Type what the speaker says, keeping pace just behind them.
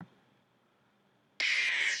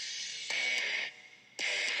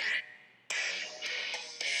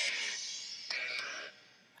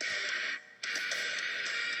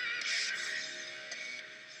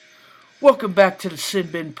Welcome back to the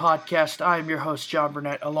Sin Bin Podcast. I am your host, John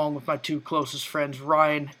Burnett, along with my two closest friends,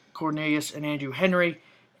 Ryan Cornelius and Andrew Henry.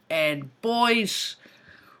 And boys,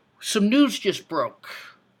 some news just broke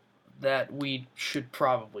that we should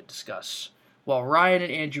probably discuss. While Ryan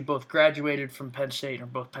and Andrew both graduated from Penn State and are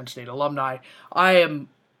both Penn State alumni, I am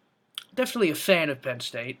definitely a fan of Penn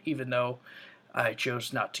State, even though I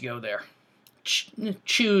chose not to go there.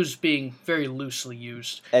 Choose being very loosely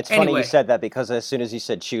used. It's funny you said that because as soon as you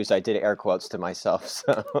said choose, I did air quotes to myself.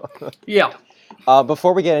 So. Yeah.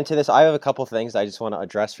 Before we get into this, I have a couple things I just want to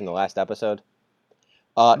address from the last episode.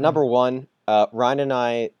 Number one, Ryan and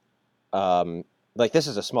I, this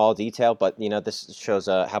is a small detail, but this shows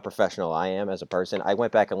how professional I am as a person. I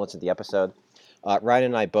went back and listened to the episode. Ryan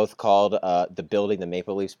and I both called the building the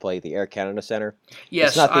Maple Leafs play the Air Canada Center. Yes,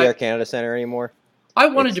 it's not the Air Canada Center anymore. I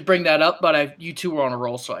wanted to bring that up, but you two were on a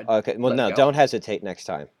roll, so I okay. Well, no, don't hesitate next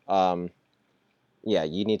time. Yeah,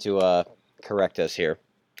 you need to correct us here.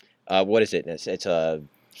 What is it? It's a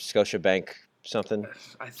Scotiabank something.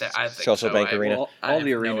 I think Scotiabank Arena. Well, all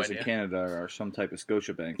the arenas in Canada are some type of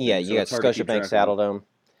Scotiabank. Yeah, you got Scotiabank Saddledome.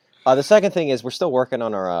 The second thing is we're still working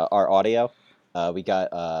on our audio. We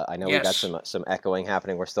got we got some echoing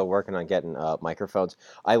happening. We're still working on getting microphones.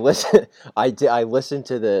 I listened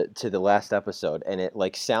to the last episode, and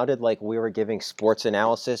it sounded like we were giving sports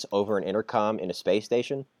analysis over an intercom in a space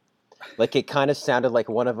station. It kind of sounded like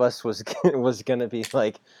one of us was gonna be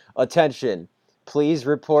like, "Attention, please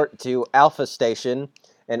report to Alpha Station.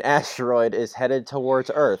 An asteroid is headed towards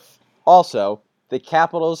Earth. Also, the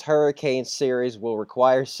Capitals Hurricane series will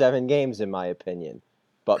require 7 games, in my opinion."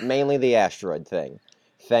 But mainly the asteroid thing.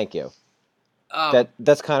 Thank you.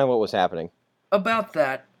 That's kind of what was happening. About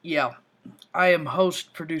that, yeah. I am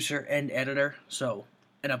host, producer, and editor,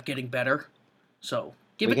 and I'm getting better. So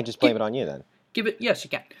we can just blame it on you then. Yes,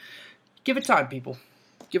 you can. Give it time, people.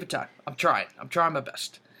 Give it time. I'm trying. I'm trying my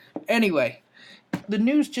best. Anyway, the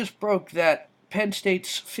news just broke that Penn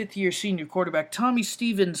State's fifth-year senior quarterback Tommy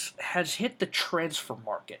Stevens has hit the transfer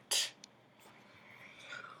market.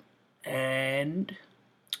 And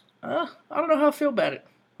I don't know how I feel about it.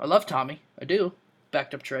 I love Tommy. I do.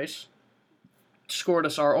 Backed up Trace. Scored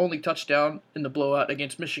us our only touchdown in the blowout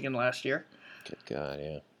against Michigan last year. Good God,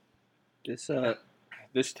 yeah.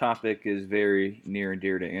 This topic is very near and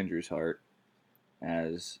dear to Andrew's heart,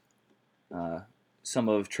 as some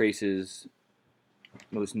of Trace's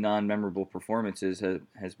most non-memorable performances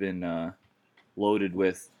has been loaded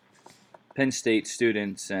with Penn State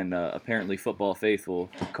students and apparently football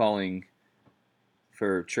faithful calling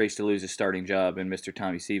for Trace to lose his starting job and Mr.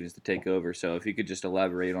 Tommy Stevens to take over. So if you could just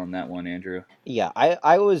elaborate on that one, Andrew. Yeah,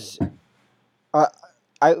 I was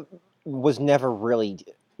never really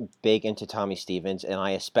big into Tommy Stevens, and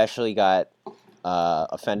I especially got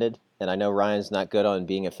offended. And I know Ryan's not good on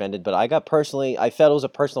being offended, but I felt it was a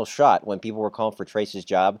personal shot when people were calling for Trace's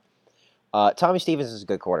job. Tommy Stevens is a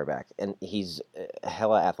good quarterback, and he's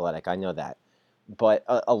hella athletic. I know that. But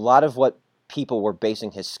a lot of what people were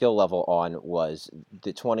basing his skill level on was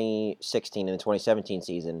the 2016 and the 2017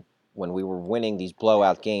 season when we were winning these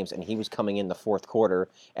blowout games, and he was coming in the fourth quarter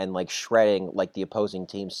and shredding the opposing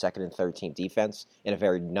team's second and third team defense in a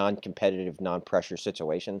very non-competitive, non-pressure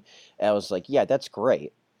situation. And I was like, yeah, that's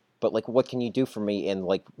great, but what can you do for me in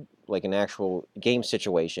an actual game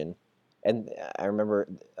situation? And I remember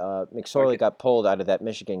McSorley got pulled out of that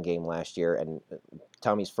Michigan game last year, and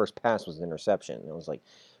Tommy's first pass was an interception. And I was like,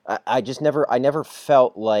 I never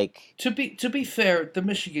felt like... To be fair, the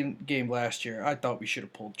Michigan game last year, I thought we should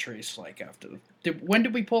have pulled Trace after. When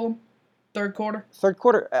did we pull him? Third quarter? Third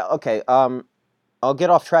quarter. Okay. I'll get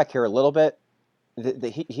off track here a little bit.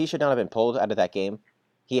 He should not have been pulled out of that game.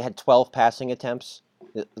 He had 12 passing attempts.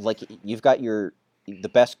 You've got the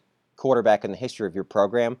best quarterback in the history of your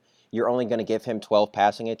program. You're only going to give him 12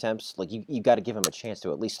 passing attempts. You got to give him a chance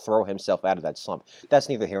to at least throw himself out of that slump. That's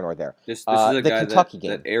neither here nor there. This is a guy Kentucky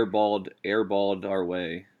that airballed our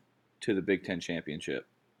way to the Big Ten championship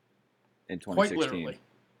in 2016. Quite literally.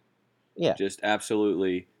 Yeah. Just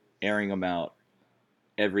absolutely airing them out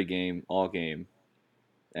every game, all game,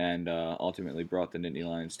 and ultimately brought the Nittany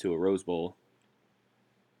Lions to a Rose Bowl.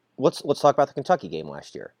 Let's talk about the Kentucky game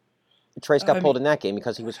last year. Trace got pulled in that game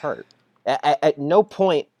because he was hurt. At no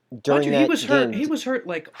point during that game, he was hurt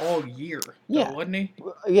all year, wasn't he?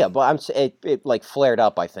 Yeah, but it flared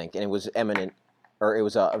up, I think, and it was eminent, or it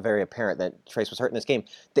was very apparent that Trace was hurt in this game.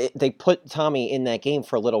 They put Tommy in that game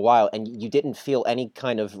for a little while, and you didn't feel any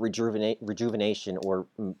kind of rejuvenation or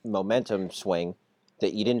momentum swing.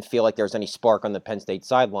 That you didn't feel like there was any spark on the Penn State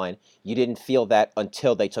sideline. You didn't feel that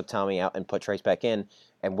until they took Tommy out and put Trace back in,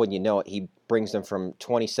 and wouldn't you know it, he brings them from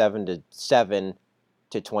 27-7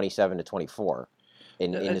 to 27 to 24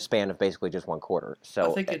 in the span of basically just one quarter.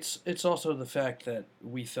 So I think it's also the fact that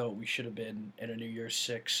we thought we should have been in a New Year's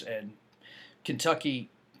Six, and Kentucky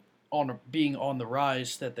being on the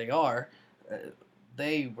rise that they are,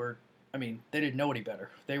 they were. I mean, they didn't know any better.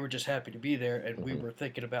 They were just happy to be there, and we were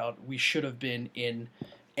thinking about we should have been in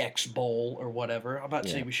X Bowl or whatever. I'm not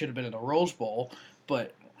saying we should have been in a Rose Bowl,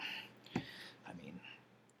 but I mean,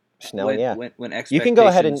 Snell, when you can go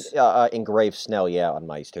ahead and expectations- engrave Snell, on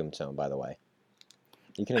my tombstone. By the way,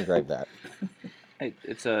 you can engrave that. Hey,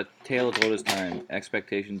 it's a tale as old as time.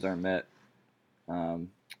 Expectations aren't met.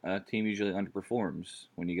 A team usually underperforms.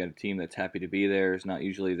 When you get a team that's happy to be there, is not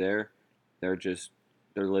usually there.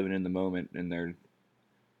 They're living in the moment and they're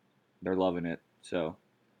loving it. So,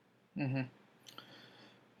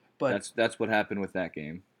 but that's what happened with that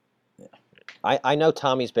game. Yeah. I know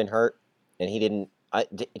Tommy's been hurt, and he didn't.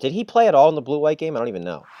 Did he play at all in the blue-white game? I don't even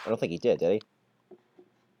know. I don't think he did he?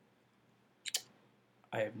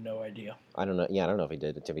 I have no idea. I don't know. Yeah, I don't know if he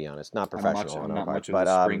did, to be honest. Not I'm professional. not much of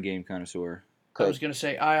a spring game connoisseur. I was going to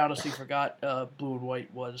say, I honestly forgot blue and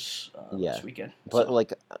white was this weekend. But, so.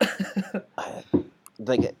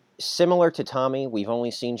 like, similar to Tommy, we've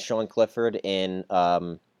only seen Sean Clifford in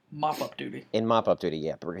mop-up duty. In mop-up duty,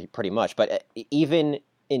 yeah, pretty much. But even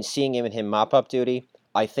in seeing him mop-up duty,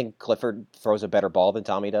 I think Clifford throws a better ball than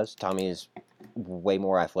Tommy does. Tommy is way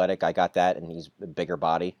more athletic. I got that, and he's a bigger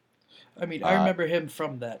body. I mean, I remember him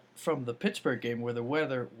from the Pittsburgh game where the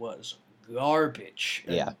weather was garbage.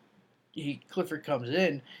 And Clifford comes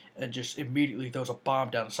in and just immediately throws a bomb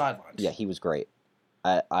down the sidelines. Yeah, he was great.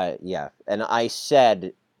 And I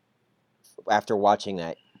said after watching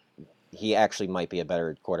that, he actually might be a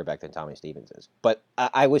better quarterback than Tommy Stevens is. But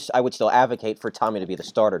I would still advocate for Tommy to be the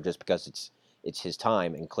starter just because it's his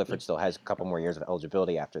time, and Clifford still has a couple more years of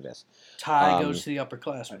eligibility after this. Ty goes to the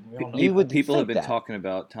upperclassmen. We all know people have been that. talking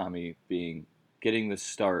about Tommy getting the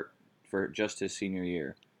start for just his senior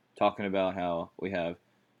year, talking about how we have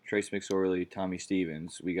Trace McSorley, Tommy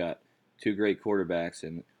Stevens. We got two great quarterbacks,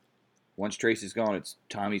 and once Trace is gone, it's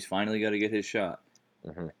Tommy's finally got to get his shot.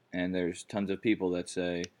 Mm-hmm. And there's tons of people that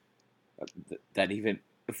say that even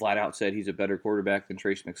flat out said he's a better quarterback than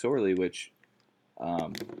Trace McSorley, which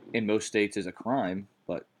in most states is a crime.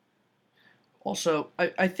 But also,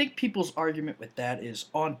 I think people's argument with that is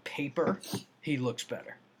on paper he looks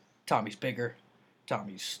better. Tommy's bigger.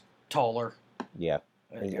 Tommy's taller. Yeah,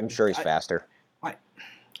 I'm sure he's faster.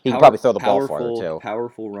 He can probably throw the ball farther too.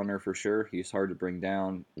 Powerful runner for sure. He's hard to bring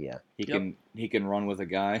down. Yeah, he can run with a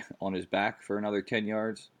guy on his back for another 10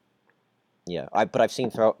 yards. Yeah, but I've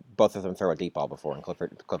seen both of them throw a deep ball before, and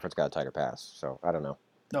Clifford's got a tighter pass. So I don't know.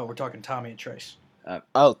 No, we're talking Tommy and Trace.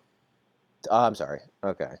 I'm sorry.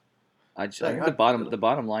 Okay. I think the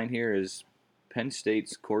bottom line here is Penn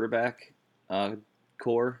State's quarterback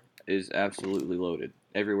core is absolutely loaded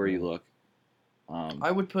everywhere you look.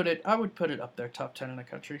 I would put it up there, top 10 in the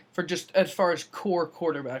country for just as far as core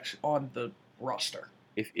quarterbacks on the roster.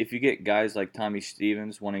 If you get guys like Tommy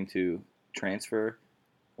Stevens wanting to transfer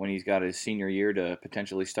when he's got his senior year to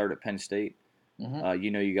potentially start at Penn State,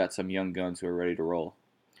 you got some young guns who are ready to roll.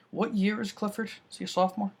 What year is Clifford? Is he a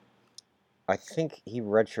sophomore? I think he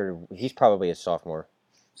redshirted. He's probably a sophomore.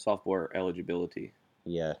 Sophomore eligibility.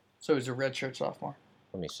 Yeah. So he's a redshirt sophomore.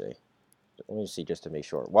 Let me see just to make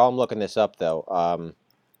sure. While I'm looking this up, though,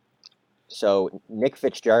 so Nick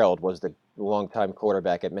Fitzgerald was the longtime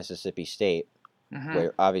quarterback at Mississippi State,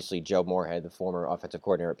 where obviously Joe Moorhead, the former offensive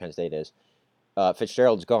coordinator at Penn State, is.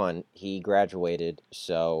 Fitzgerald's gone. He graduated,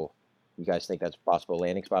 so you guys think that's a possible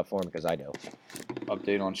landing spot for him? Because I do.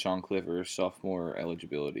 Update on Sean Clifford's sophomore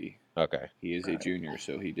eligibility. Okay. He is a junior,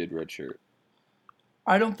 so he did redshirt.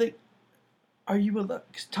 I don't think... Are you...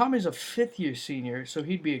 Because Tommy's a fifth-year senior, so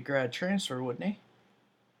he'd be a grad transfer, wouldn't he?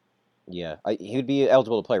 Yeah. He would be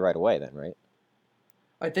eligible to play right away then, right?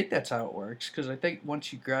 I think that's how it works, because I think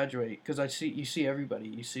once you graduate... Because you see everybody.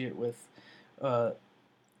 You see it with...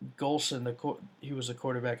 Golson, he was a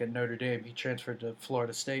quarterback at Notre Dame. He transferred to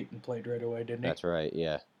Florida State and played right away, didn't he? That's right,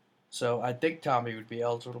 yeah. So I think Tommy would be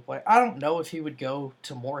eligible to play. I don't know if he would go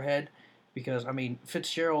to Moorhead because,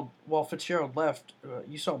 Fitzgerald left.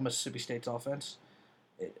 You saw Mississippi State's offense.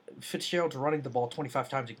 Fitzgerald's running the ball 25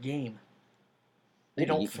 times a game. They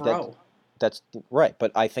don't throw. That's right,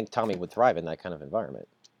 but I think Tommy would thrive in that kind of environment.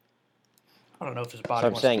 I don't know if his body. So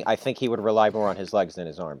I'm saying I think he would rely more on his legs than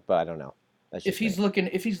his arm, but I don't know. If he's looking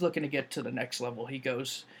to get to the next level, he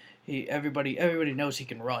goes. Everybody knows he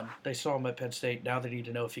can run. They saw him at Penn State. Now they need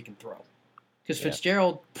to know if he can throw. Because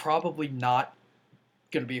Fitzgerald probably not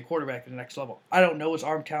going to be a quarterback at the next level. I don't know his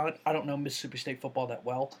arm talent. I don't know Mississippi State football that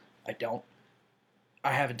well. I don't.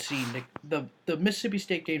 I haven't seen the Mississippi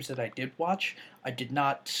State games that I did watch. I did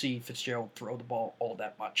not see Fitzgerald throw the ball all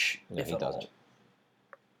that much, No, if he at doesn't. all.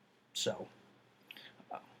 So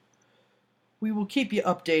we will keep you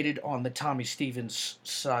updated on the Tommy Stevens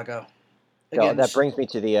saga. So Again, that brings me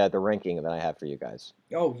to the ranking that I have for you guys.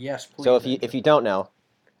 oh yes, please. So if you don't know,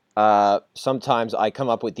 sometimes I come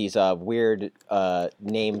up with these weird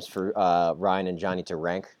names for Ryan and Johnny to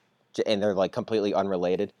rank, and they're like completely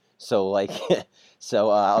unrelated. So like,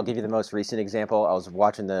 I'll give you the most recent example. I was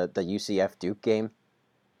watching the UCF Duke game,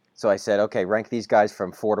 so I said, okay, rank these guys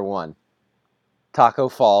from 4 to 1. Taco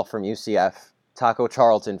Fall from UCF, Taco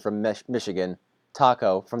Charlton from Michigan,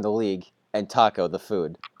 Taco from the league, and Taco the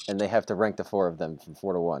food, and they have to rank the 4 of them from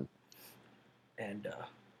 4 to 1. And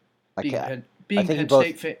I being can't. Penn, I being think you Penn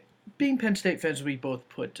both. State being Penn State fans, we both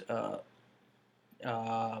put the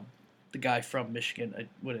guy from Michigan,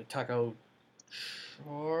 what a Taco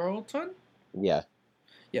Charlton. Yeah.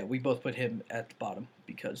 Yeah, we both put him at the bottom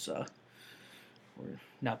because we're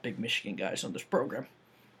not big Michigan guys on this program.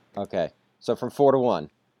 Okay. So from 4 to 1,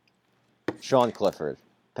 Sean Clifford,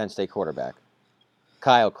 Penn State quarterback.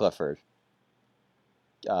 Kyle Clifford,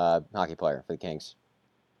 hockey player for the Kings.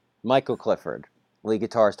 Michael Clifford, lead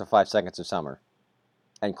guitarist of 5 Seconds of Summer.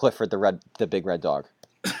 And Clifford, the big red dog.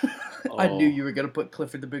 I knew you were gonna put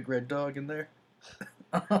Clifford the Big Red Dog in there.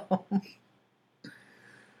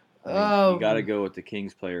 You got to go with the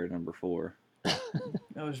Kings player number 4.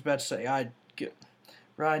 I was about to say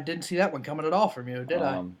Ryan didn't see that one coming at all from you, did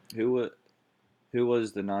I? Who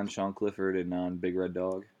was the non-Sean Clifford and non-Big Red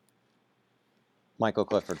Dog? Michael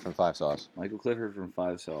Clifford from 5 Sauce. Michael Clifford from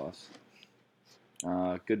 5 Sauce.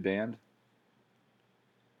 Good band.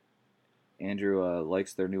 Andrew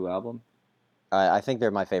likes their new album. I think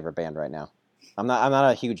they're my favorite band right now. I'm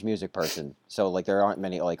not a huge music person, so like there aren't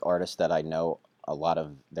many like artists that I know a lot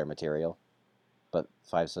of their material. But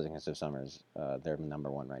 5 Seconds of Summer is they're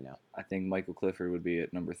number 1 right now. I think Michael Clifford would be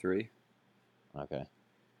at number 3. Okay.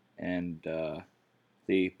 And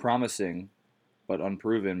the promising but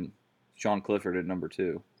unproven Sean Clifford at number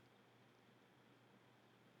 2.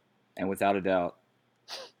 And without a doubt,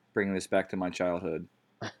 bringing this back to my childhood,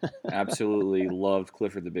 absolutely loved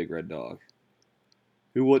Clifford the Big Red Dog.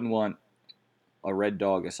 Who wouldn't want a red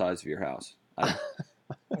dog the size of your house? I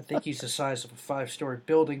think he's the size of a 5-story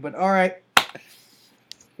building, but all right.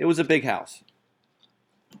 It was a big house.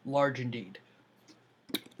 Large indeed.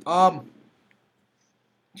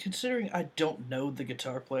 Considering I don't know the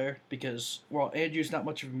guitar player, because while Andrew's not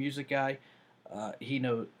much of a music guy,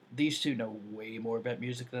 these two know way more about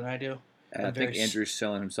music than I do. I think Andrew's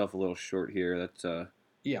selling himself a little short here. That's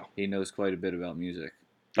yeah. He knows quite a bit about music.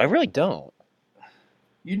 I really don't.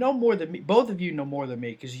 You know more than me. Both of you know more than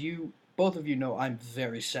me, because both of you know I'm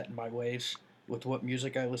very set in my ways with what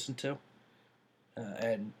music I listen to,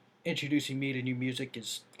 and introducing me to new music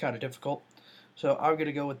is kind of difficult. So I'm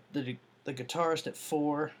gonna go with the guitarist at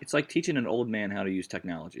 4. It's like teaching an old man how to use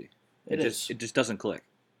technology. It just doesn't click.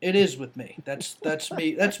 It is with me. That's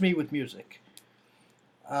me. That's me with music.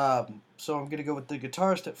 So I'm gonna go with the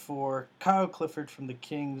guitarist at 4. Kyle Clifford from the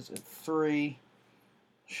Kings at 3.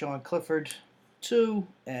 Sean Clifford 2,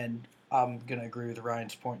 and I'm gonna agree with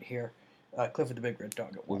Ryan's point here. Clifford the Big Red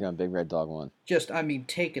Dog at 1. You're going Big Red Dog 1.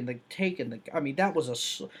 Taking the. That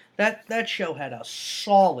was that show had a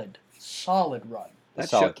solid run.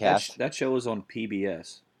 That show was on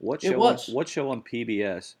PBS. What show on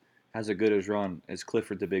PBS has a good as run as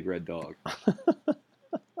Clifford the Big Red Dog?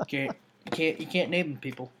 You can't name them,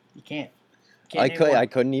 people. You can't. I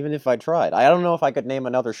couldn't even if I tried. I don't know if I could name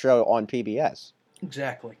another show on PBS.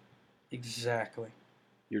 Exactly.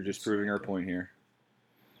 You're just proving our point here.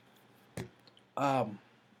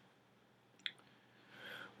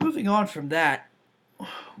 Moving on from that,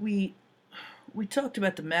 we talked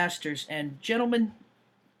about the Masters, and gentlemen,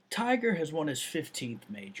 Tiger has won his 15th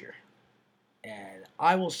major. And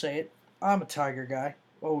I will say it, I'm a Tiger guy,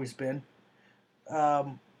 always been.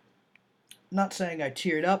 Not saying I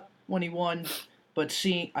teared up when he won, but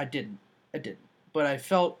I didn't. But I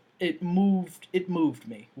felt it moved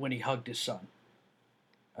me when he hugged his son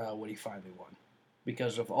when he finally won,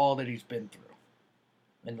 because of all that he's been through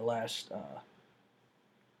in the last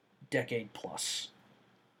decade plus.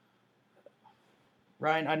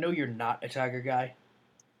 Ryan, I know you're not a Tiger guy.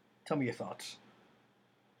 Tell me your thoughts.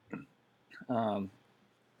 I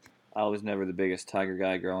was never the biggest Tiger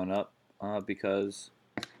guy growing up because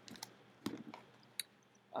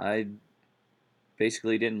I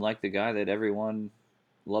basically didn't like the guy that everyone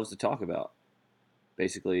loves to talk about.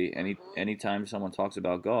 Basically, anytime someone talks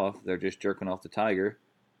about golf, they're just jerking off the Tiger.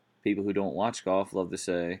 People who don't watch golf love to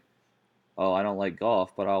say, "Oh, I don't like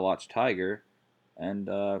golf, but I'll watch Tiger." and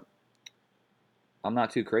I'm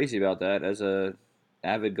not too crazy about that as a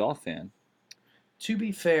avid golf fan. To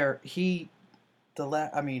be fair, when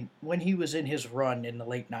he was in his run in the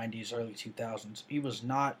late '90s, early 2000s, he was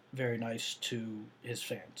not very nice to his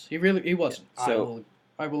fans. He wasn't. So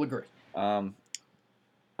I will agree. I'm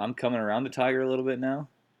coming around to Tiger a little bit now.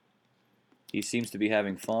 He seems to be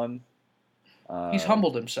having fun. He's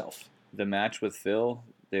humbled himself. The match with Phil,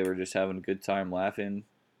 they were just having a good time laughing.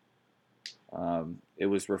 It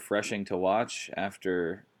was refreshing to watch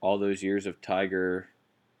after all those years of Tiger.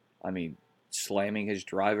 Slamming his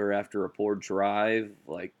driver after a poor drive,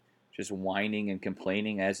 like just whining and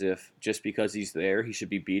complaining as if just because he's there, he should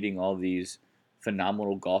be beating all these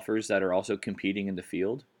phenomenal golfers that are also competing in the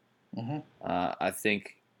field. Mm-hmm. I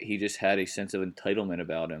think he just had a sense of entitlement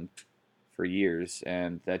about him for years,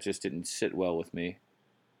 and that just didn't sit well with me.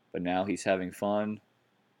 But now he's having fun.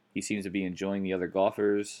 He seems to be enjoying the other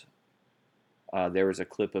golfers. There was a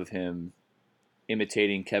clip of him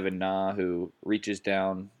imitating Kevin Na, who reaches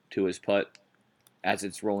down to his putt as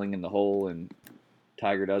it's rolling in the hole, and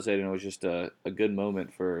Tiger does it, and it was just a good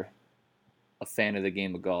moment for a fan of the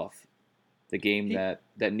game of golf. The game that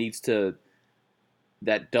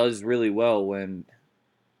does really well when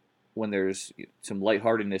there's some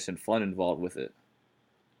lightheartedness and fun involved with it.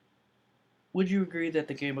 Would you agree that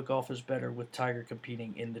the game of golf is better with Tiger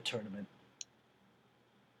competing in the tournament?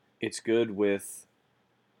 It's good with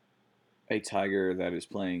a Tiger that is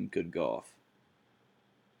playing good golf.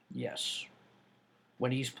 Yes.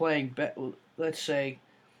 When he's playing, let's say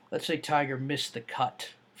Tiger missed the cut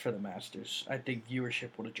for the Masters, I think viewership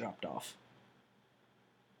would have dropped off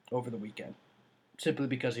over the weekend, simply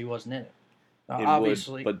because he wasn't in it.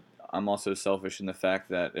 Obviously, but I'm also selfish in the fact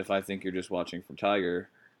that if I think you're just watching for Tiger,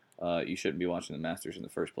 you shouldn't be watching the Masters in the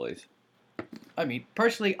first place. I mean,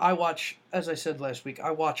 personally, I watch, as I said last week, I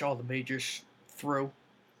watch all the majors through.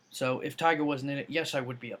 So if Tiger wasn't in it, yes, I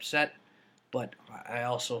would be upset. But I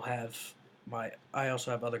also have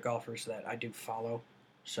other golfers that I do follow.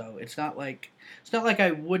 So it's not like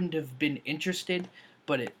I wouldn't have been interested,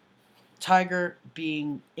 but Tiger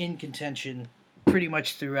being in contention pretty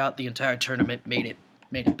much throughout the entire tournament made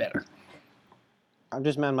it better. I'm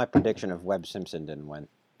just mad my prediction of Webb Simpson didn't win.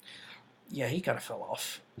 Yeah, he kind of fell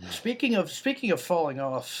off. Speaking of falling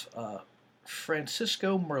off,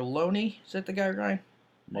 Francisco Merloni, is that the guy, Ryan?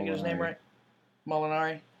 Did I get his name right?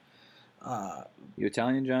 Molinari. You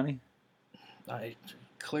Italian, Johnny?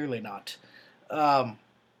 Clearly not.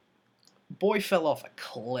 Boy fell off a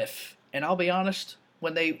cliff, and I'll be honest.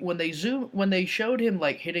 When they showed him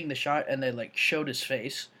like hitting the shot, and they like showed his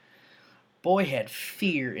face, boy had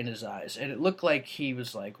fear in his eyes, and it looked like he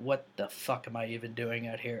was like, "What the fuck am I even doing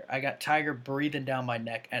out here? I got Tiger breathing down my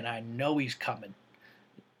neck, and I know he's coming."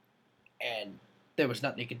 And there was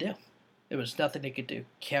nothing he could do. There was nothing he could do.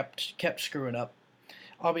 Kept screwing up.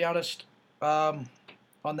 I'll be honest.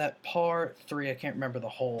 On that par 3, I can't remember the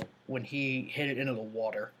hole, when he hit it into the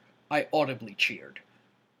water, I audibly cheered.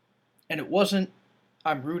 And it wasn't,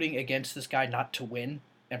 I'm rooting against this guy not to win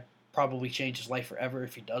and probably change his life forever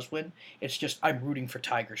if he does win. It's just, I'm rooting for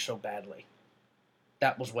Tiger so badly.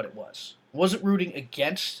 That was what it was. I wasn't rooting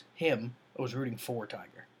against him, I was rooting for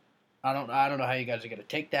Tiger. I don't know how you guys are going to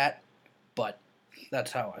take that, but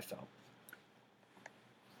that's how I felt.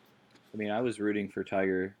 I mean, I was rooting for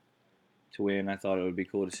Tiger to win. I thought it would be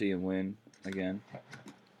cool to see him win again.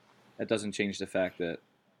 That doesn't change the fact that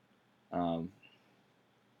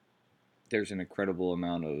there's an incredible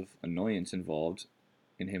amount of annoyance involved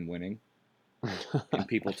in him winning and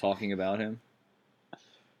people talking about him.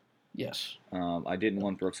 Yes. I didn't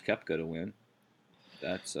want Brooks Koepka to win.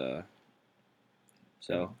 That's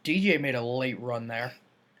so. DJ made a late run there.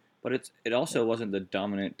 But it also wasn't the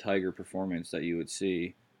dominant Tiger performance that you would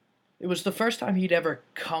see. It was the first time he'd ever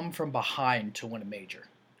come from behind to win a major.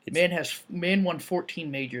 Man won 14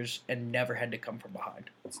 majors and never had to come from behind.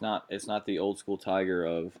 It's not the old school Tiger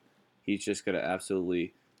of he's just going to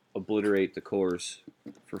absolutely obliterate the course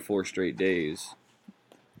for 4 straight days.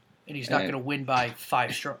 And he's not going to win by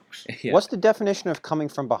 5 strokes. Yeah. What's the definition of coming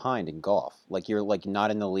from behind in golf? Like you're like not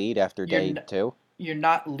in the lead after day 2? You're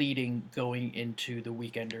not leading going into the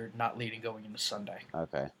weekender, not leading going into Sunday.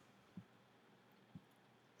 Okay.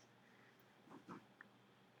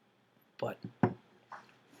 But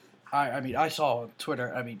I saw on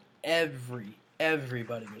Twitter, everybody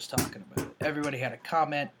was talking about it. Everybody had a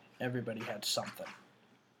comment, everybody had something.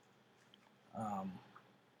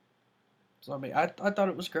 So I thought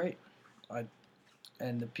it was great.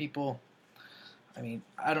 And the people, I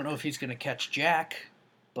don't know if he's going to catch Jack,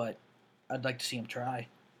 but I'd like to see him try.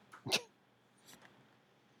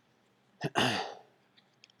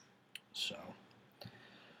 So,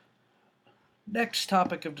 Next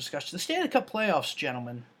topic of discussion: the Stanley Cup Playoffs,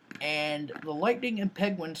 gentlemen, and the Lightning and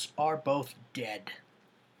Penguins are both dead.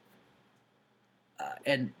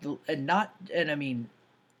 I mean,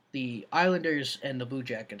 the Islanders and the Blue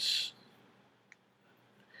Jackets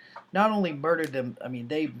not only murdered them. I mean,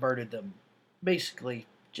 they murdered them basically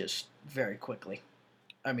just very quickly.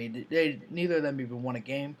 I mean, they neither of them even won a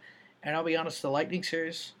game, and I'll be honest, the Lightning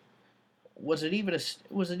series was it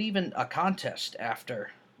even a contest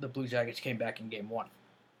after the Blue Jackets came back in Game 1?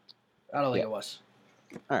 I don't think Yeah. it was.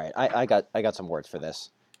 All right, I got some words for this.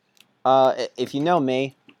 If you know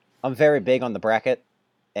me, I'm very big on the bracket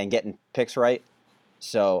and getting picks right.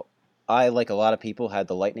 So I, like a lot of people, had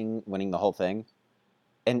the Lightning winning the whole thing,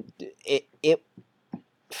 and it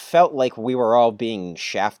felt like we were all being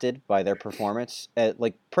shafted by their performance.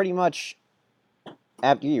 Like pretty much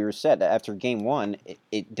after you said after Game 1,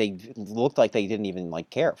 they looked like they didn't even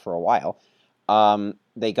care for a while.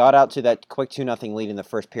 They got out to that quick 2-0 lead in the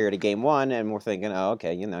first period of Game 1, and we're thinking, oh,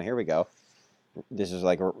 okay, here we go. This is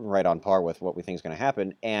right on par with what we think is going to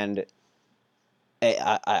happen. And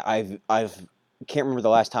I've can't remember the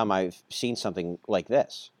last time I've seen something like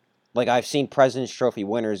this. Like, I've seen President's Trophy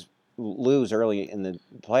winners lose early in the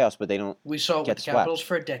playoffs, but they don't. We saw it with the Capitals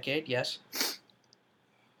for a decade, yes.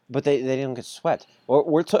 But they don't get swept.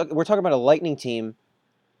 We're talking about a Lightning team.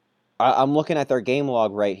 I'm looking at their game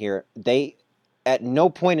log right here. They, at no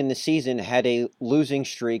point in the season, had a losing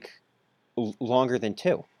streak longer than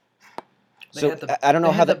 2. I don't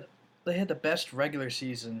know how they had the best regular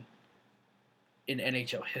season in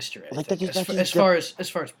NHL history. As far as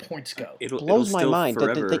points go, it blows my mind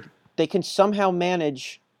that they can somehow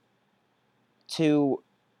manage to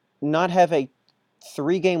not have a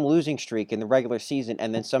 3-game losing streak in the regular season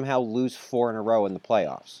and then somehow lose 4 in a row in the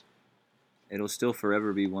playoffs. It'll still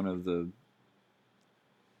forever be arguably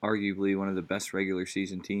one of the best regular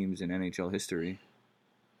season teams in NHL history.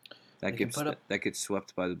 That gets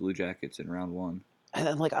swept by the Blue Jackets in round 1.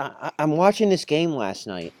 And I'm watching this game last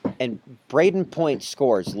night, and Braden Point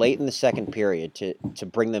scores late in the second period to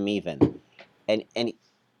bring them even, and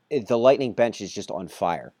the Lightning bench is just on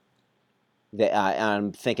fire.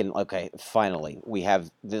 I'm thinking, okay, finally we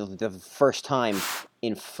have the first time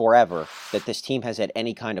in forever that this team has had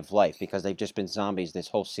any kind of life, because they've just been zombies this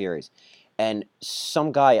whole series. And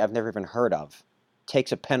some guy I've never even heard of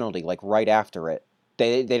takes a penalty right after it.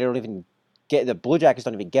 They don't even get, the Blue Jackets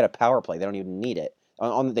don't even get a power play. They don't even need it.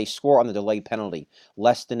 They score on the delayed penalty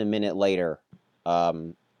less than a minute later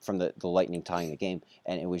from the Lightning tying the game,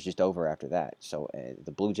 and it was just over after that. So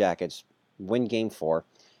the Blue Jackets win Game 4.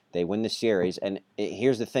 They win the series, and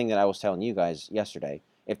here's the thing that I was telling you guys yesterday: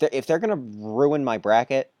 if they're gonna ruin my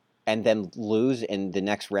bracket and then lose in the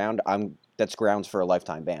next round, that's grounds for a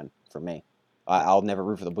lifetime ban for me. I'll never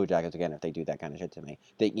root for the Blue Jackets again if they do that kind of shit to me.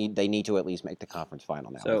 They need to at least make the conference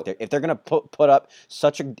final now. So, if they're gonna put up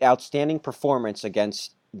such an outstanding performance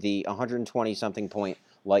against the 120-something point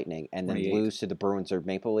Lightning and then lose to the Bruins or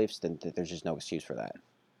Maple Leafs, then there's just no excuse for that.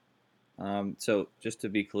 So just to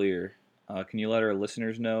be clear, can you let our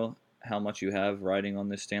listeners know how much you have riding on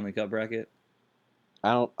this Stanley Cup bracket?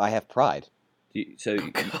 I have pride. So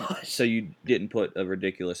you didn't put a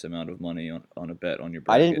ridiculous amount of money on a bet on your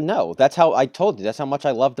bracket? I didn't know. That's how I told you. That's how much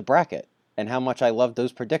I love the bracket and how much I love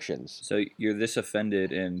those predictions. So you're this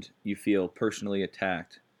offended and you feel personally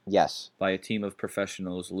attacked. Yes. By a team of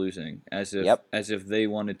professionals losing, as if they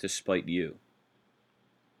wanted to spite you.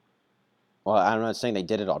 Well, I'm not saying they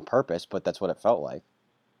did it on purpose, but that's what it felt like.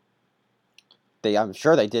 I'm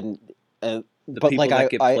sure they didn't. The people that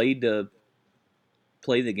get played to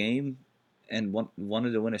play the game and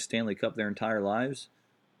wanted to win a Stanley Cup their entire lives?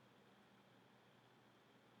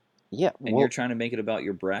 Yeah. And you're trying to make it about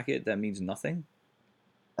your bracket? That means nothing?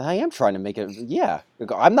 I am trying to make it, yeah.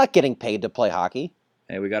 I'm not getting paid to play hockey.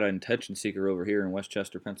 Hey, we got an attention seeker over here in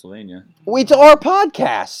Westchester, Pennsylvania. It's our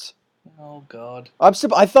podcast. Oh, God.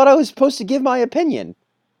 I thought I was supposed to give my opinion.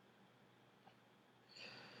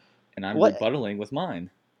 And I'm rebuttaling with mine.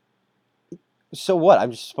 So what?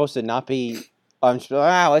 I'm just supposed to not be...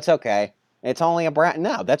 it's okay. It's only a brat.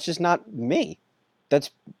 No, that's just not me. That's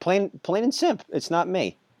plain and simple. It's not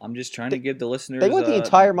me. I'm just trying to give the listeners... They went the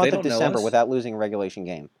entire month of December without losing a regulation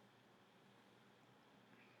game.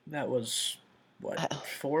 That was,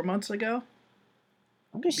 4 months ago?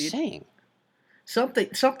 I'm just saying. Something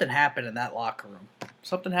happened in that locker room.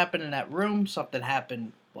 Something happened in that room. Something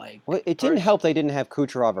happened, Well, it didn't help they didn't have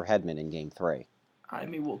Kucherov or Hedman in Game 3. I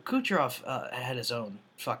mean, Kucherov had his own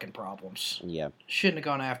fucking problems. Yeah. Shouldn't have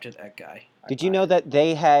gone after that guy. Did you know that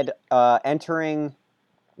they had, entering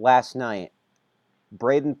last night,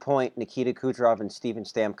 Braden Point, Nikita Kucherov, and Steven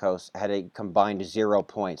Stamkos had a combined 0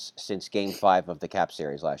 points since Game 5 of the Cap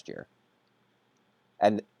Series last year.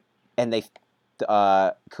 And they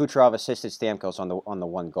Kucherov assisted Stamkos on the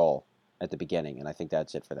one goal at the beginning, and I think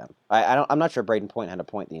that's it for them. I'm not sure Braden Point had a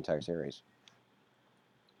point the entire series.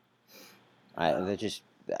 I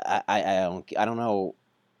don't know.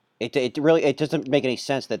 It really doesn't make any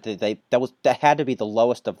sense that that had to be the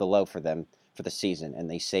lowest of the low for them for the season, and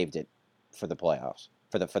they saved it for the playoffs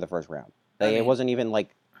for the first round. It wasn't even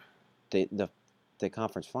like the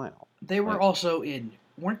conference final. They were also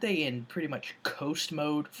weren't they in pretty much coast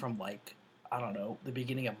mode from like, I don't know, the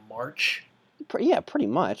beginning of March? Yeah, pretty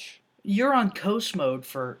much. You're on coast mode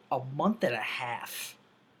for a month and a half,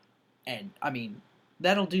 and I mean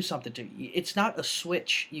that'll do something to you. It's not a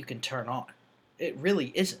switch you can turn on. It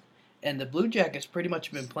really isn't. And the Blue Jackets pretty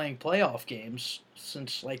much been playing playoff games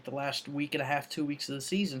since like the last week and a half, 2 weeks of the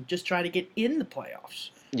season, just trying to get in the playoffs.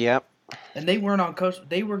 Yep. And they weren't on coast.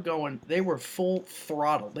 They were full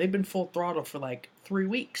throttle. They've been full throttle for like 3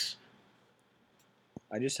 weeks.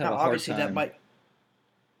 I just have a hard obviously time. That might.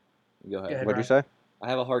 Go ahead. What'd you say? I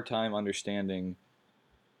have a hard time understanding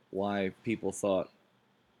why people thought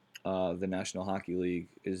the National Hockey League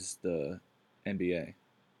is the NBA.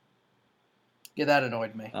 Yeah, that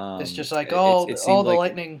annoyed me. It's just like, it all the like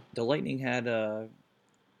Lightning. The Lightning had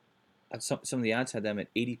some of the odds had them at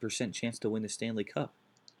 80% chance to win the Stanley Cup.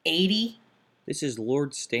 80? This is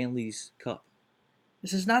Lord Stanley's Cup.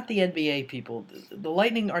 This is not the NBA, people. The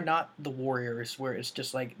Lightning are not the Warriors, where it's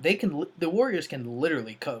just like the Warriors can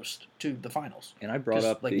literally coast to the finals. And I brought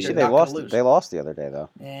up like, you see, they lost the other day though.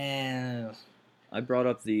 And I brought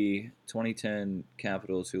up the 2010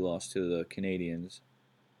 Capitals who lost to the Canadiens.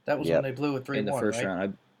 That was when they blew it 3-1 in the first right?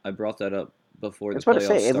 round. I brought that up before the playoffs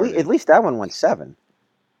started. At least that one went 7.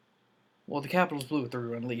 Well, the Capitals blew a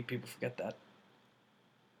 3-1 lead. People forget that.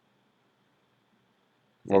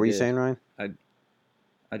 What were you saying, Ryan? I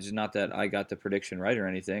just, not that I got the prediction right or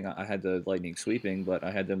anything. I had the Lightning sweeping, but I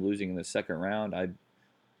had them losing in the second round. I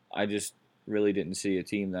just really didn't see a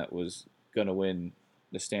team that was going to win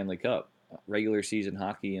the Stanley Cup. Regular season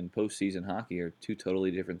hockey and postseason hockey are two totally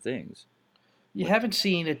different things. You haven't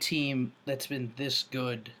seen a team that's been this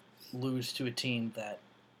good lose to a team that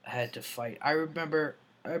had to fight. I remember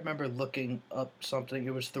looking up something.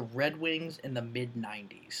 It was the Red Wings in the mid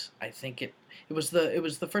 '90s. I think it was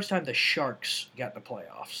the first time the Sharks got in the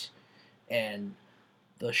playoffs, and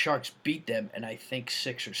the Sharks beat them in I think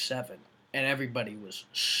 6 or 7, and everybody was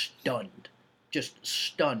stunned, just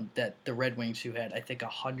stunned that the Red Wings, who had I think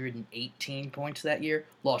 118 points that year,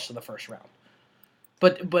 lost in the first round.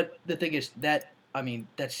 But the thing is that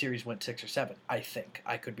that series went 6 or 7. I think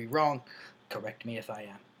I could be wrong. Correct me if I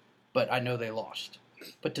am, but I know they lost.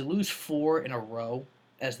 But to lose 4 in a row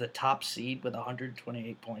as the top seed with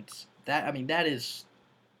 128 points, that's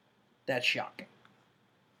shocking.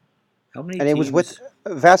 How many? And it was with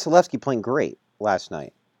Vasilevsky playing great last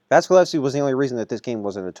night. Vasilevsky was the only reason that this game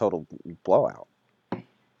wasn't a total blowout.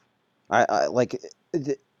 I like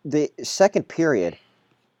the second period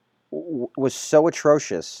was so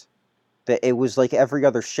atrocious that it was like every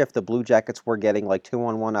other shift the Blue Jackets were getting like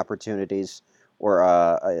 2-on-1 opportunities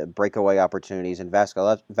or breakaway opportunities, and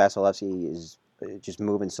Vasilevsky is just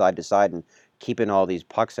moving side to side and keeping all these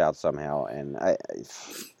pucks out somehow. And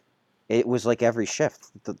it was like every shift.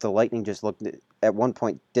 The Lightning just looked at one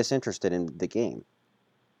point disinterested in the game.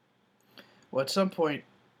 Well, at some point,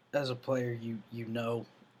 as a player, you know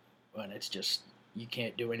when it's just you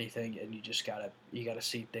can't do anything, and you just gotta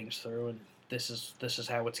see things through, and this is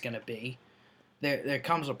how it's gonna be. There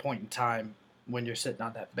comes a point in time when you're sitting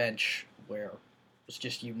on that bench where it's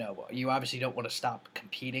just you obviously don't want to stop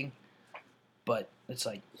competing, but it's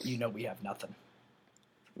like we have nothing.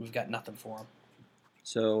 We've got nothing for them.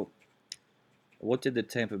 So, what did the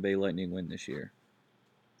Tampa Bay Lightning win this year?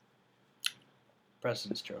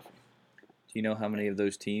 President's Trophy. Do you know how many of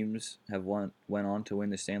those teams went on to win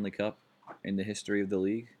the Stanley Cup in the history of the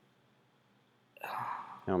league?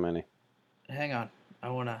 How many? Hang on, I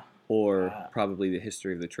wanna. Or probably the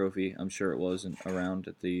history of the trophy. I'm sure it wasn't around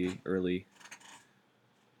at the early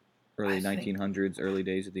 1900s, early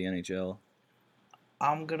days of the NHL.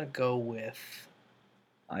 I'm gonna go with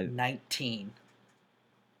 19.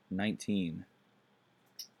 19.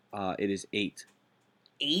 It is 8.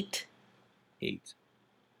 8? 8.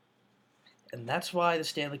 And that's why the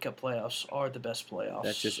Stanley Cup playoffs are the best playoffs.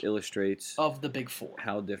 That just illustrates of the Big Four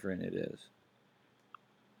how different it is.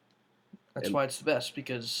 That's why it's the best,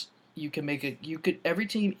 because every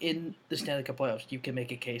team in the Stanley Cup playoffs, you can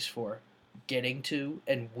make a case for getting to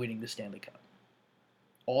and winning the Stanley Cup.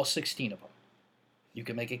 All 16 of them. You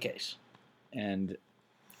can make a case. And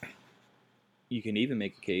you can even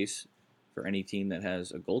make a case for any team that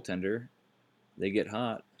has a goaltender. They get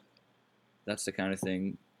hot. That's the kind of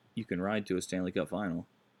thing you can ride to a Stanley Cup final.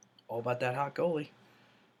 All about that hot goalie.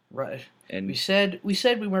 Right. And we said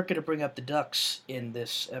we weren't going to bring up the Ducks in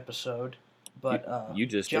this episode, but you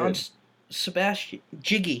just John did. Sebastian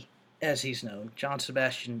Jiggy, as he's known, John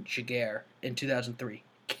Sebastian Giguere in 2003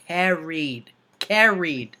 carried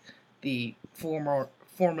the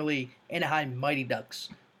formerly Anaheim Mighty Ducks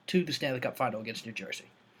to the Stanley Cup final against New Jersey.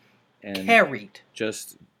 And Carried.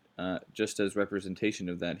 Just as representation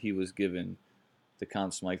of that, he was given the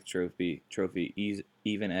Conn Smythe trophy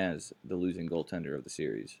even as the losing goaltender of the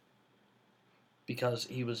series. Because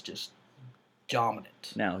he was just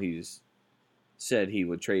dominant. Now he's said he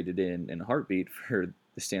would trade it in a heartbeat for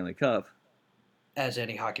the Stanley Cup. As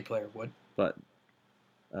any hockey player would. But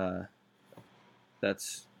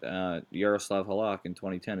that's Yaroslav Halak in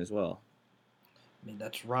 2010 as well. I mean,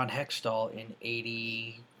 that's Ron Hextall in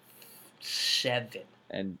 87.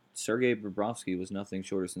 And Sergei Bobrovsky was nothing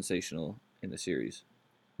short of sensational in the series.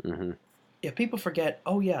 Mm-hmm. Yeah, people forget,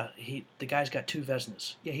 oh yeah, the guy's got 2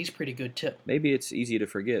 Vezinas. Yeah, he's pretty good too. Maybe it's easy to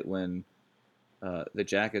forget when the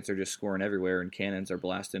Jackets are just scoring everywhere and cannons are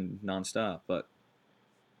blasting nonstop, but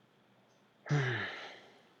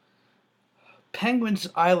Penguins,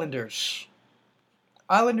 Islanders.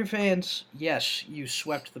 Islander fans, yes, you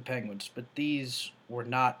swept the Penguins, but these were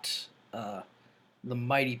not the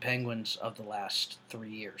mighty Penguins of the last 3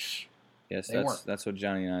 years. yes, They weren't. that's what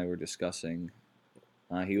Johnny and I were discussing.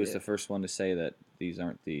 He was the first one to say that these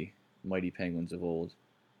aren't the mighty Penguins of old.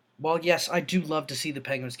 Well, yes, I do love to see the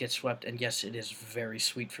Penguins get swept, and yes, it is very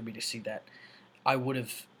sweet for me to see that. I would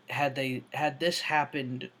have had this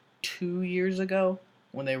happened 2 years ago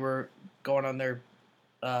when they were going on their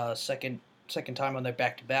second time on their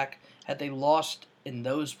back-to-back. Had they lost in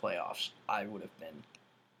those playoffs, I would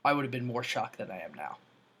have been more shocked than I am now.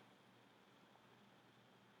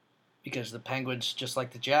 Because the Penguins, just like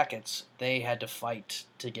the Jackets, they had to fight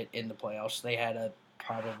to get in the playoffs. They had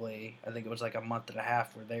I think it was like a month and a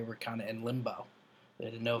half where they were kind of in limbo. They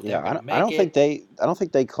didn't know if they were going to make it. I don't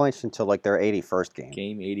think they clinched until like their 81st game.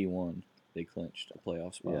 Game 81, they clinched a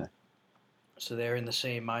playoff spot. Yeah. So they're in the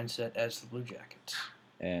same mindset as the Blue Jackets.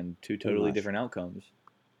 And 2 totally different outcomes.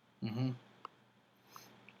 Mm-hmm.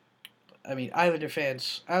 I mean, Islander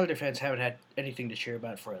fans haven't had anything to cheer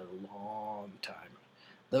about for a long time.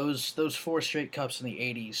 Those 4 straight cups in the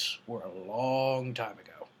 80s were a long time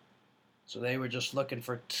ago. So they were just looking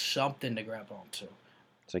for something to grab onto.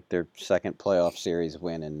 It's like their second playoff series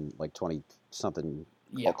win in like 20-something,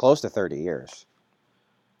 Yeah. close to 30 years.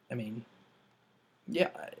 I mean,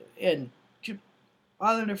 yeah, and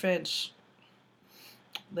Islander fans,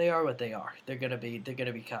 they are what they are. They're gonna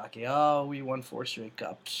be cocky. Oh, we won 4 straight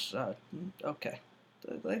cups. Okay,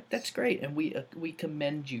 that's great, and we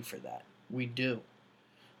commend you for that. We do.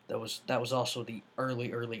 That was also the early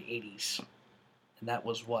 80s, and that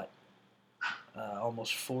was what,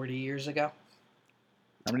 almost 40 years ago.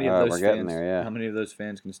 How many of those we're getting fans? there, yeah. How many of those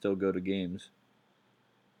fans can still go to games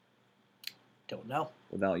Don't know.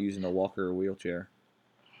 without using a walker or wheelchair?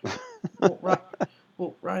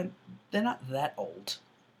 Well, Ryan, they're not that old.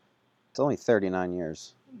 It's only 39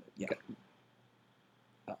 years. Yeah.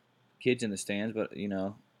 Kids in the stands, but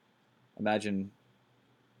imagine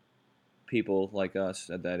people like us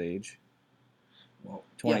at that age, Well,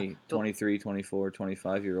 23, 24,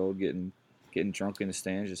 25-year-old getting drunk in the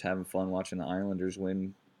stands, just having fun watching the Islanders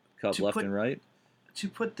win cup left and right. To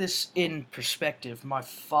put this in perspective, my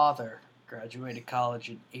father graduated college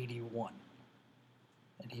in 81,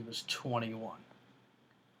 and he was 21.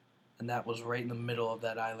 And that was right in the middle of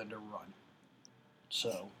that Islander run.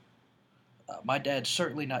 So, my dad's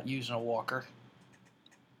certainly not using a walker.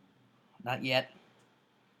 Not yet.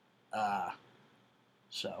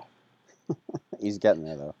 So. He's getting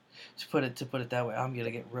there though. To put it that way, I'm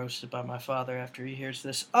gonna get roasted by my father after he hears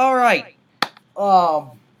this. All right.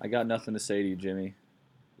 I got nothing to say to you, Jimmy.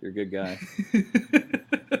 You're a good guy.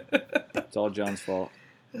 It's all John's fault.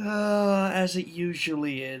 As it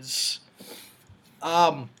usually is.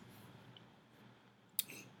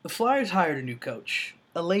 The Flyers hired a new coach,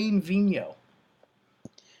 Elaine Vigneault.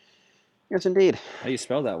 Yes, indeed. How do you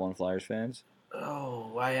spell that one, Flyers fans?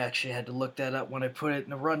 Oh, I actually had to look that up when I put it in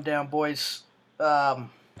the rundown, boys. I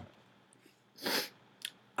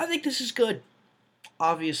think this is good.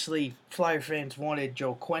 Obviously, Flyer fans wanted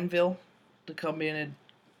Joe Quenneville to come in and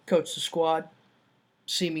coach the squad.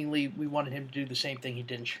 Seemingly, we wanted him to do the same thing he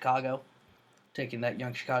did in Chicago, taking that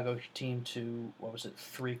young Chicago team to,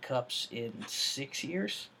 3 cups in 6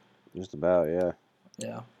 years? Just about, yeah.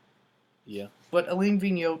 Yeah. Yeah. But Elaine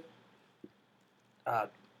Vigneault,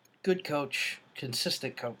 Good coach,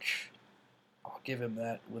 consistent coach. I'll give him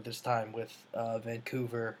that with his time with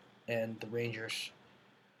Vancouver and the Rangers.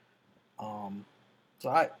 Um,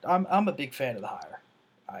 so I'm a big fan of the hire.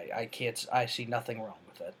 I see nothing wrong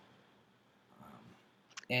with it.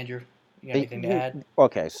 Andrew, you got anything to add?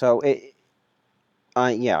 Okay, so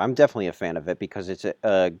yeah, I'm definitely a fan of it because it's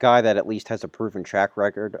a guy that at least has a proven track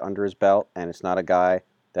record under his belt, and it's not a guy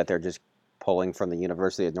that they're just pulling from the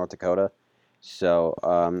University of North Dakota. So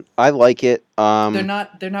I like it. They're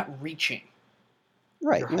not reaching.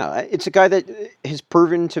 Right. You're No, it's a guy that has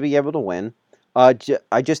proven to be able to win. I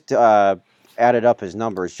just added up his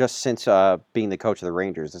numbers just since being the coach of the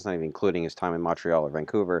Rangers. That's not even including his time in Montreal or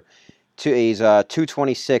Vancouver. He's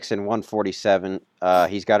 226 and 147.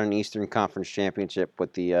 He's got an Eastern Conference championship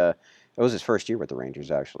with the. It was his first year with the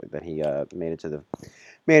Rangers actually that he made it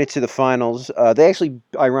to the finals. They actually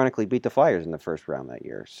ironically beat the Flyers in the first round that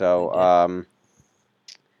year. So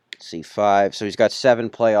let's see, 5. So he's got 7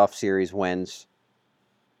 playoff series wins.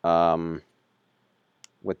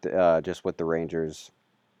 With just with the Rangers.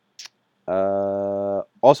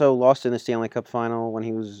 Also lost in the Stanley Cup final when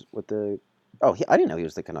he was with the. Oh, I didn't know he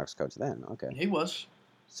was the Canucks coach then. Okay. He was.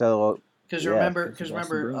 So Because yeah. remember,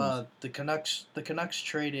 the Canucks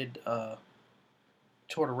traded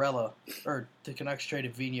Tortorella, or the Canucks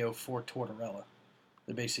traded Vigneault for Tortorella.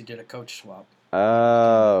 They basically did a coach swap.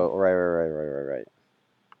 Oh, right.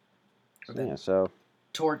 And Yeah, so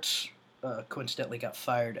Torts coincidentally got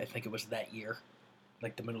fired. I think it was that year,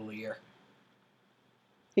 like the middle of the year.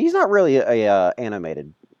 he's not really a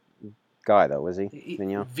animated guy though, is he?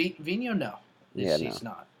 Vigneault? Vigneault, no. He's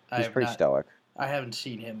not. He's pretty stoic. I haven't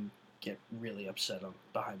seen him get really upset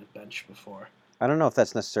behind the bench before. I don't know if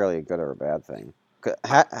that's necessarily a good or a bad thing.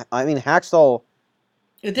 I mean, Haxtell,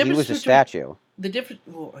 he was a statue. The difference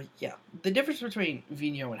between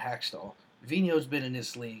Vigneault and Haxtell, Vigneault's been in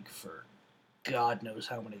this league for God knows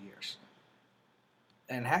how many years.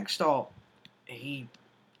 And Haxtell, he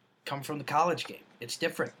come from the college game. It's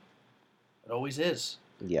different. It always is.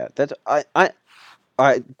 Yeah, that's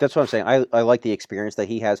that's what I'm saying. I like the experience that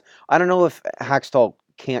he has. I don't know if Haxtell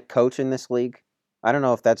can't coach in this league. I don't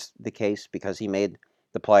know if that's the case because he made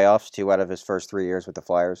the playoffs 2 out of his first 3 years with the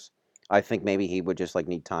Flyers. I think maybe he would just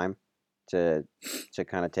need time to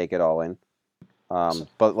kind of take it all in.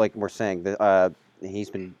 But like we're saying,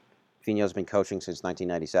 Vigneault's been coaching since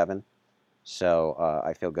 1997, so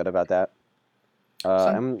I feel good about that.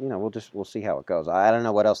 And we'll see how it goes. I don't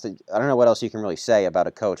know what else you can really say about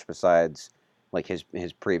a coach besides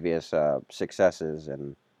his previous successes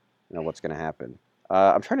and what's going to happen.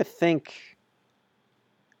 I'm trying to think.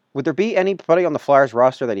 Would there be anybody on the Flyers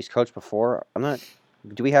roster that he's coached before?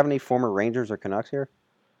 Do we have any former Rangers or Canucks here?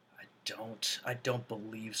 I don't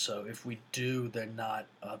believe so. If we do, they're not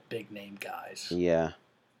big name guys. Yeah.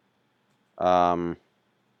 And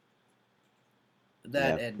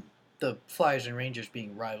the Flyers and Rangers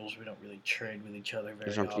being rivals, we don't really trade with each other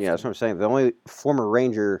very often. Yeah, that's what I'm saying. The only former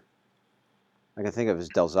Ranger I can think of is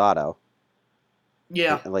Del Zotto.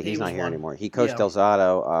 Yeah, he's not here anymore. He coached Del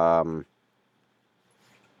Zotto.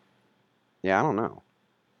 Yeah, I don't know,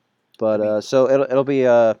 but so it'll be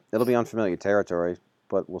unfamiliar territory,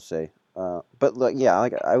 but we'll see. But look, yeah,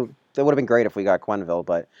 that would have been great if we got Quenneville,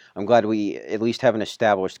 but I'm glad we at least have an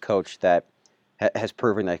established coach that has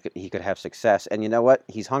proven that he could have success. And you know what?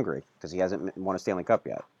 He's hungry because he hasn't won a Stanley Cup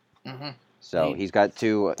yet. Mm-hmm. So he's got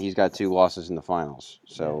two losses in the finals.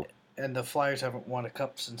 So and the Flyers haven't won a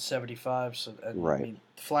cup since '75. So right. I mean,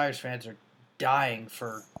 Flyers fans are dying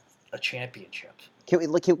for a championship.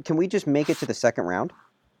 Can we just make it to the second round?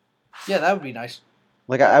 Yeah, that would be nice.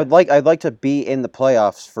 I'd like to be in the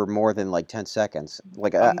playoffs for more than 10 seconds.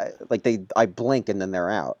 I blink and then they're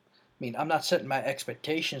out. I mean, I'm not setting my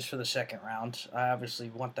expectations for the second round. I obviously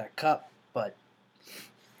want that cup, but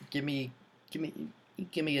give me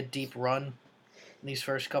a deep run in these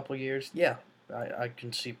first couple of years. Yeah, I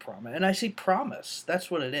can see promise, and I see promise. That's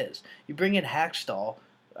what it is. You bring in Haxtell.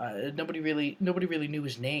 Nobody really knew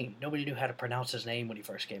his name. Nobody knew how to pronounce his name when he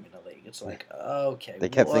first came in the league. It's like, okay. They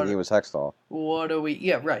kept thinking it was Hextall. What are we?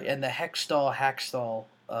 Yeah, right. And the Haxtall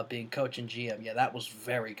being coach and GM, yeah, that was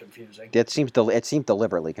very confusing. It seemed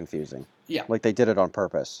deliberately confusing. Yeah. Like they did it on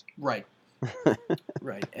purpose. Right.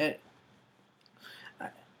 Right. And,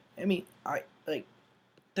 I mean,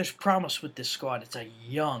 there's promise with this squad. It's a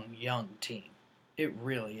young team. It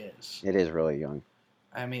really is. It is really young.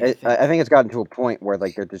 I mean, I think it's gotten to a point where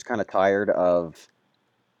they're just kind of tired of,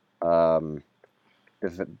 they're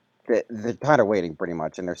kind of waiting pretty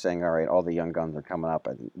much, and they're saying, all right, all the young guns are coming up,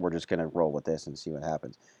 and we're just gonna roll with this and see what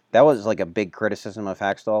happens. That was a big criticism of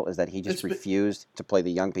Haxtell is that he just refused to play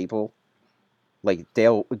the young people. Like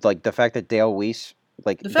the fact that Dale Weiss The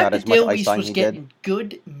fact got that as much Dale ice Weiss time was he did. getting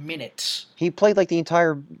good minutes. He played like the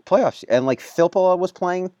entire playoffs, and like Filppula was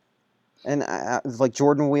playing, and like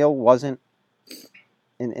Jordan Wheel wasn't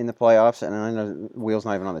in the playoffs, and I know Wheel's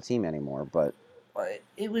not even on the team anymore, but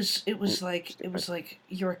It was like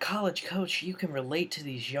you're a college coach. You can relate to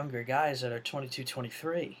these younger guys that are 22,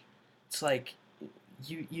 23. It's like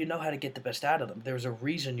you know how to get the best out of them. There's a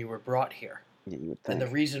reason you were brought here, you would and the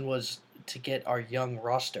think. reason was to get our young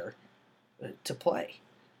roster to play.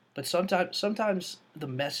 But sometimes the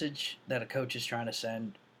message that a coach is trying to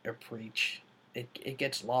send or preach, it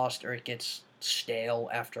gets lost or it gets stale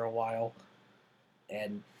after a while,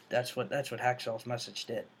 and that's what Hacksaw's message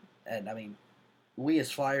did. And I mean, we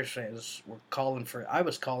as Flyers fans were calling for. I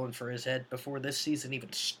was calling for his head before this season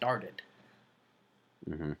even started,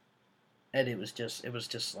 Hmm. and it was just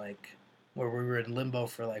like where we were in limbo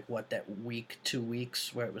for like what that week, 2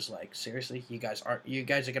 weeks, where it was like seriously, you guys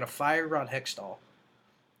are gonna fire Ron Hextall,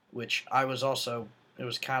 which I was also. It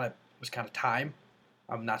was kind of time.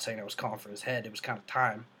 I'm not saying I was calling for his head. It was kind of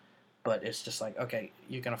time, but it's just like okay,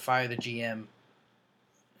 you're gonna fire the GM.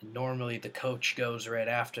 And normally the coach goes right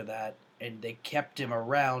after that, and they kept him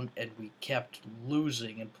around, and we kept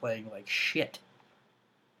losing and playing like shit.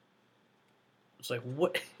 It's like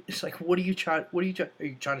what? It's like what are you trying? What are you trying? Are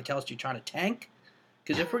you trying to tell us you're trying to tank?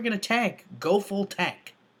 Because if we're gonna tank, go full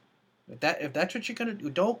tank. If that's what you're gonna do,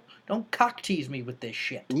 don't cock tease me with this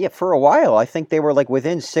shit. Yeah, for a while, I think they were like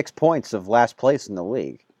within 6 points of last place in the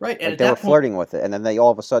league. Right, and Like at they were that point, flirting with it, and then they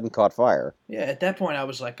all of a sudden caught fire. yeah, at that point I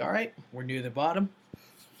was like, all right, we're near the bottom.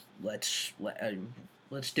 Let's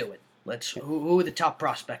do it. Who are the top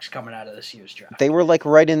prospects coming out of this year's draft? They were like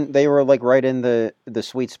right in. They were like right in the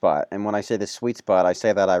sweet spot. And when I say the sweet spot, I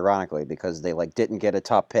say that ironically because they like didn't get a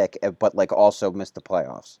top pick, but like also missed the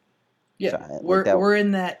playoffs. Yeah, So, like we're that. we're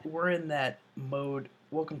in that mode.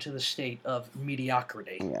 Welcome to the state of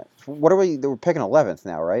mediocrity. Yeah. What are we? They were picking 11th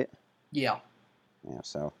now, right? Yeah, Yeah.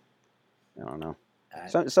 So I don't know. I,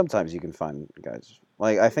 Sometimes you can find guys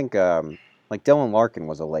like I think like Dylan Larkin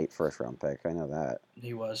was a late first round pick. I know that.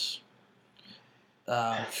 he was.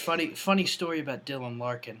 Funny story about Dylan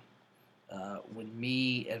Larkin. When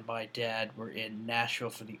me and my dad were in Nashville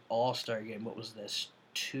for the All Star game, what was this?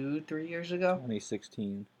 2, 3 years ago?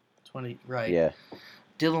 2016. 20, right. Yeah.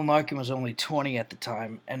 Dylan Larkin was only 20 at the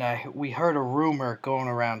time, and we heard a rumor going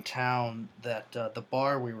around town that the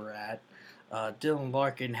bar we were at, Dylan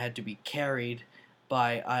Larkin had to be carried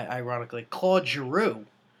by, ironically, Claude Giroux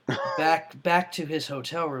back to his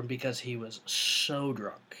hotel room because he was so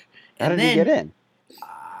drunk. How And did he get then, in?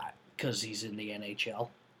 because he's in the NHL.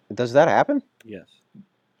 Does that happen? Yes.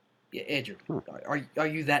 Yeah, Andrew, Huh. are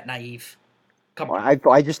you that naive? Come Well, on.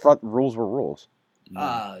 I just thought rules were rules.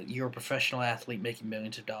 You're a professional athlete making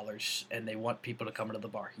millions of dollars, and they want people to come into the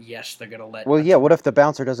bar. Yes, they're gonna let. Well, yeah. What if the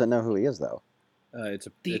bouncer doesn't know who he is though? It's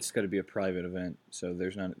going to be a private event, so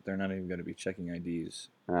they're not even going to be checking IDs.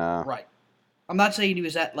 Right. I'm not saying he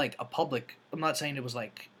was at like a public. I'm not saying it was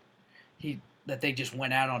like that they just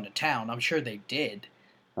went out onto town. I'm sure they did,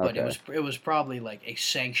 but Okay. it was probably like a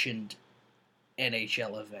sanctioned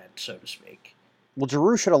NHL event, so to speak. Well,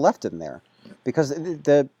 Giroux should have left him there, because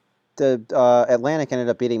the Atlantic ended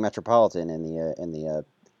up beating Metropolitan in the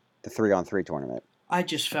 3-on-3 tournament. I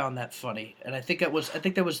just found that funny, and I think that was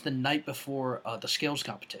the night before the skills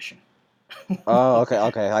competition. Oh, okay.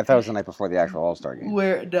 I thought it was the night before the actual All-Star game.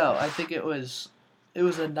 Where no, I think it was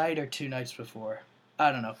a night or 2 nights before.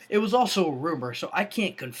 I don't know. It was also a rumor, so I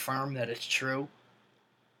can't confirm that it's true.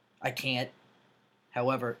 I can't.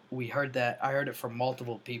 However, I heard it from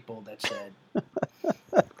multiple people that said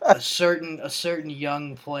a certain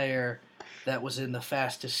young player that was in the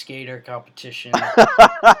fastest skater competition.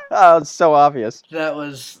 Oh, it's so obvious. That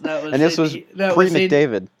was And this was that was in,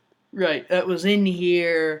 pre-McDavid. right. That was in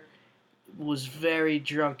here. Was very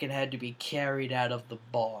drunk and had to be carried out of the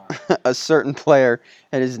bar. A certain player,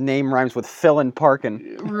 and his name rhymes with Phil and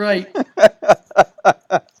Parkin. Right.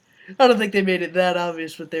 I don't think they made it that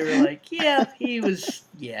obvious, but they were like, yeah, he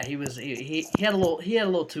had a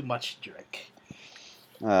little too much to drink.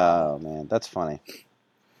 Oh man, that's funny.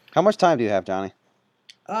 How much time do you have, Johnny?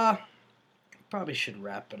 Probably should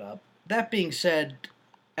wrap it up. That being said,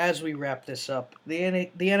 as we wrap this up, the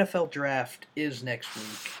NFL draft is next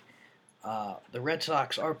week. The Red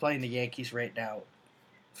Sox are playing the Yankees right now.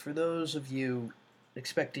 For those of you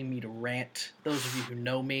expecting me to rant, those of you who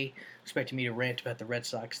know me, expecting me to rant about the Red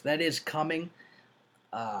Sox, that is coming.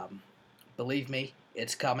 Believe me,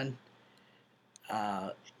 it's coming.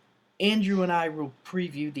 Andrew and I will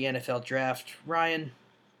preview the NFL draft. Ryan,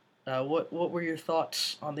 what were your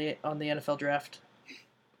thoughts on the NFL draft?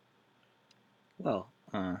 Well,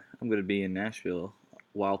 I'm going to be in Nashville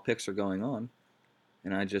while picks are going on,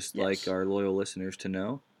 and I just like Yes. our loyal listeners to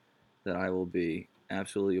know that I will be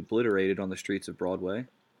absolutely obliterated on the streets of Broadway,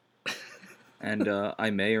 and I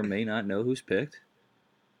may or may not know who's picked,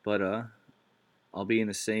 but I'll be in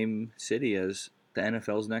the same city as the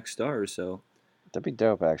NFL's next stars, so That'd be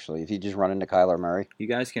dope, actually, if you just run into Kyler Murray. you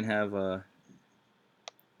guys can have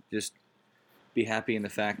just be happy in the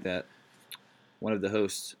fact that one of the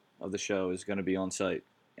hosts of the show is going to be on site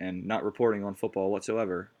and not reporting on football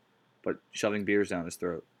whatsoever, but shoving beers down his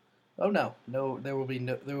throat. Oh no, there will be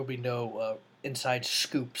no inside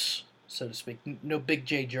scoops, so to speak. No big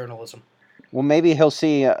J journalism. Well, maybe he'll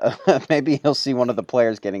see. Maybe he'll see one of the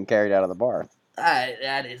players getting carried out of the bar.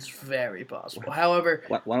 That is very possible. However,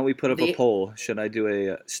 Why don't we put up a the poll? Should I do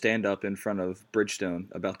a stand-up in front of Bridgestone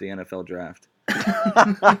about the NFL draft?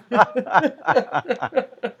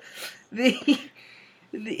 the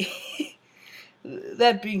the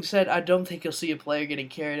that being said, I don't think you'll see a player getting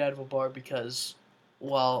carried out of a bar because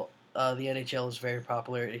while the NHL is very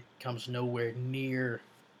popular, it comes nowhere near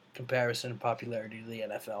comparison in popularity to the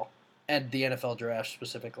NFL and the NFL draft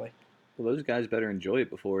specifically. Well, those guys better enjoy it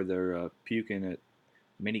before they're puking at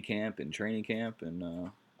mini camp and training camp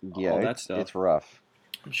and Yeah, all that stuff. it's rough.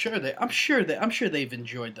 I'm sure they've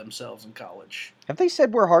enjoyed themselves in college. Have they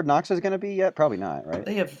said where Hard Knocks is going to be yet? Probably not, right?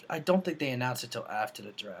 They have. I don't think they announced it till after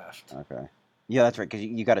the draft. Okay. Yeah, that's right. Because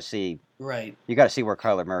you got to see. Right. You got to see where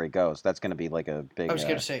Kyler Murray goes. That's going to be like a big. I was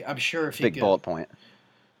gonna say. I'm sure if he big goes, bullet point.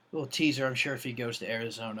 little teaser. I'm sure if he goes to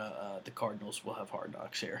Arizona, the Cardinals will have Hard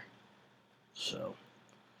Knocks here. So,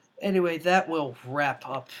 anyway, that will wrap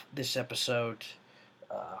up this episode.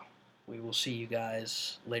 We will see you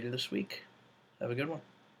guys later this week. Have a good one.